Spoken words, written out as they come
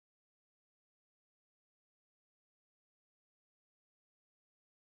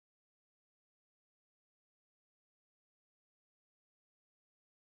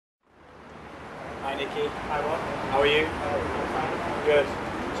Nicky. Hi, Rob. How are you? I'm fine. Good.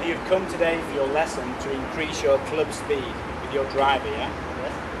 So you've come today for your lesson to increase your club speed with your driver, yeah?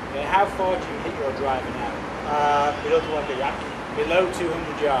 Yes. Okay, how far do you hit your driver now? Below 200 yards. Below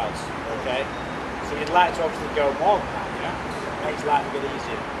 200 yards, okay? So you'd like to obviously go more than that, yeah? Makes life a bit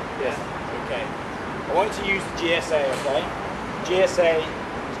easier. Yes. Okay. I want you to use the GSA, okay? GSA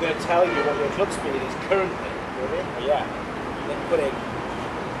is going to tell you what your club speed is currently. Really? Yeah. Let me put it in.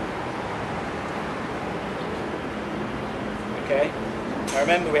 Okay. Now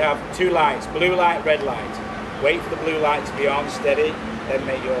remember we have two lights, blue light, red light. Wait for the blue light to be on, steady, then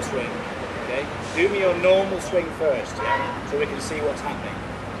make your swing. Okay? Do me your normal swing first, yeah? So we can see what's happening.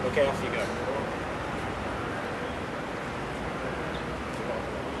 Okay, off you go.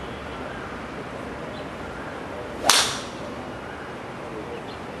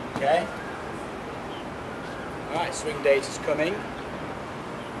 Okay. Alright, swing data's coming.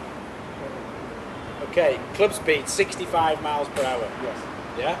 Okay, club speed 65 miles per hour. Yes.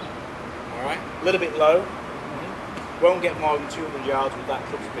 Yeah? Alright, a little bit low. Won't get more than 200 yards with that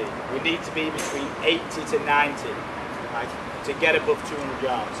club speed. We need to be between 80 to 90 right, to get above 200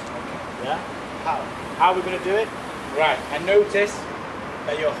 yards. Yeah? How are we going to do it? Right, and notice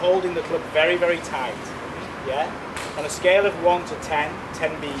that you're holding the club very, very tight. Yeah? On a scale of 1 to 10,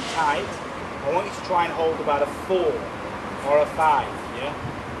 10 being tight, I want you to try and hold about a 4 or a 5. Yeah?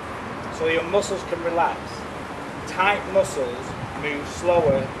 So your muscles can relax. Tight muscles move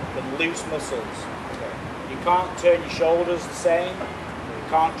slower than loose muscles. You can't turn your shoulders the same. You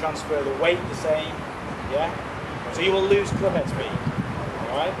can't transfer the weight the same. Yeah? So you will lose club head speed.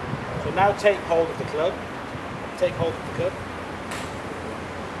 Alright? So now take hold of the club. Take hold of the club.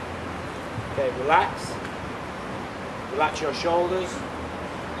 Okay, relax. Relax your shoulders.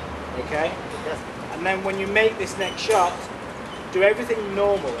 Okay? Yes. And then when you make this next shot, do everything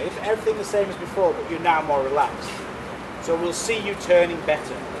normal. Everything the same as before, but you're now more relaxed. So we'll see you turning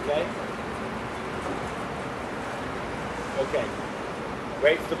better. Okay? Okay.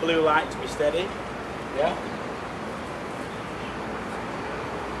 Wait for the blue light to be steady. Yeah?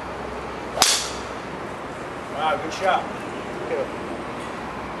 Wow, good shot. Good.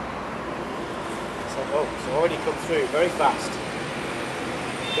 So, oh, it's already come through very fast.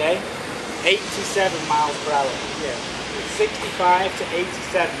 Okay? 87 miles per hour. Yes. 65 to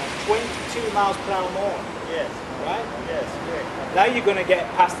 87. That's 22 miles per hour more. Yes. Right? Yes. Great. Now you're going to get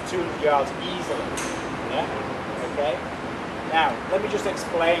past the 200 yards easily. Yeah? Okay? Now, let me just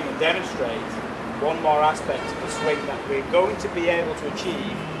explain and demonstrate one more aspect of the swing that we're going to be able to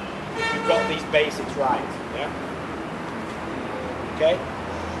achieve if we've got these basics right. Yeah? Okay?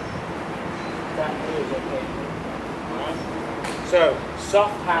 That is okay. Alright? So,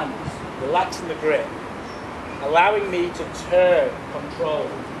 soft hands, relaxing the grip, allowing me to turn, control,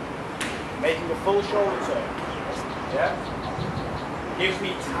 making a full shoulder turn. Yeah? Gives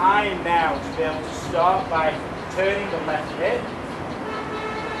me time now to be able to start by turning the left hip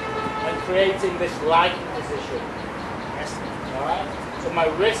and creating this lighting position. Yes. Alright? So my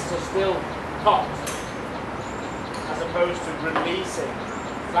wrists are still cocked as opposed to releasing.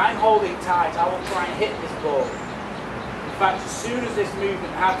 If I'm holding tight, I will try and hit this ball. In fact, as soon as this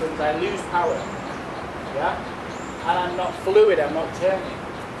movement happens, I lose power. Yeah? And I'm not fluid, I'm not turning.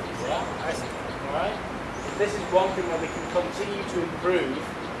 Yeah? I see. Alright? This is one thing that we can continue to improve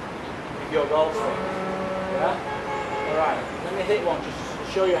with your golf swing. Yeah? Alright, let me hit one just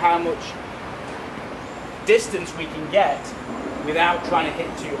to show you how much distance we can get without trying to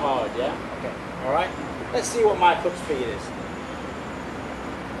hit too hard, yeah? Okay. Alright? Let's see what my club speed is.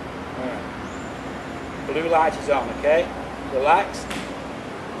 Alright. Blue light is on, okay? Relax.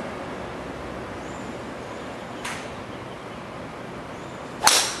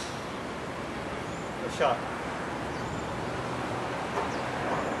 Good shot.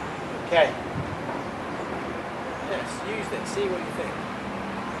 Okay. Yes, use it. See what you think.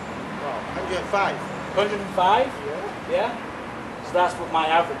 Wow. 105. 105? Yeah. Yeah? So that's what my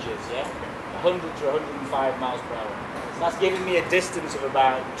average is, yeah? 100 to 105 miles per hour. So that's giving me a distance of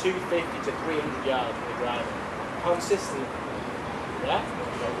about 250 to 300 yards with the driver. Consistently. Yeah?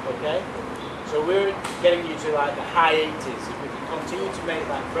 Okay? So we're getting you to like the high 80s. If we can continue to make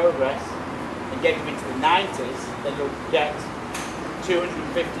that progress and get you into the 90s, then you'll get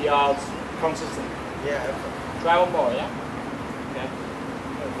 250 yards consistently. Yeah. Try one more, yeah? Okay.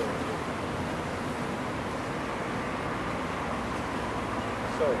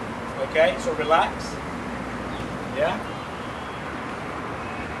 Okay, so relax. Yeah?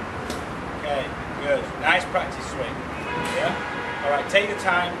 Okay, good. Nice practice swing. Yeah? Alright, take your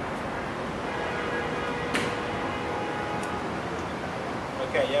time.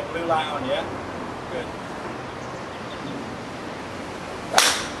 Okay, yeah, blue light on, yeah? Good.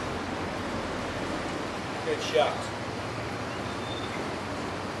 Good shot.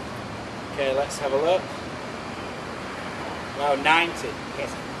 Okay, let's have a look. Wow, 90.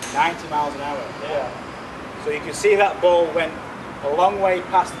 Yes. 90 miles an hour. Yeah. So you can see that ball went a long way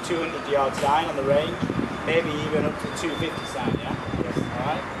past the 200-yard sign on the range, maybe even up to the 250 sign, yeah? Yes.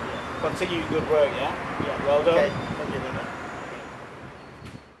 Alright? Yeah. Continue good work, yeah? Yeah. Well done. Okay.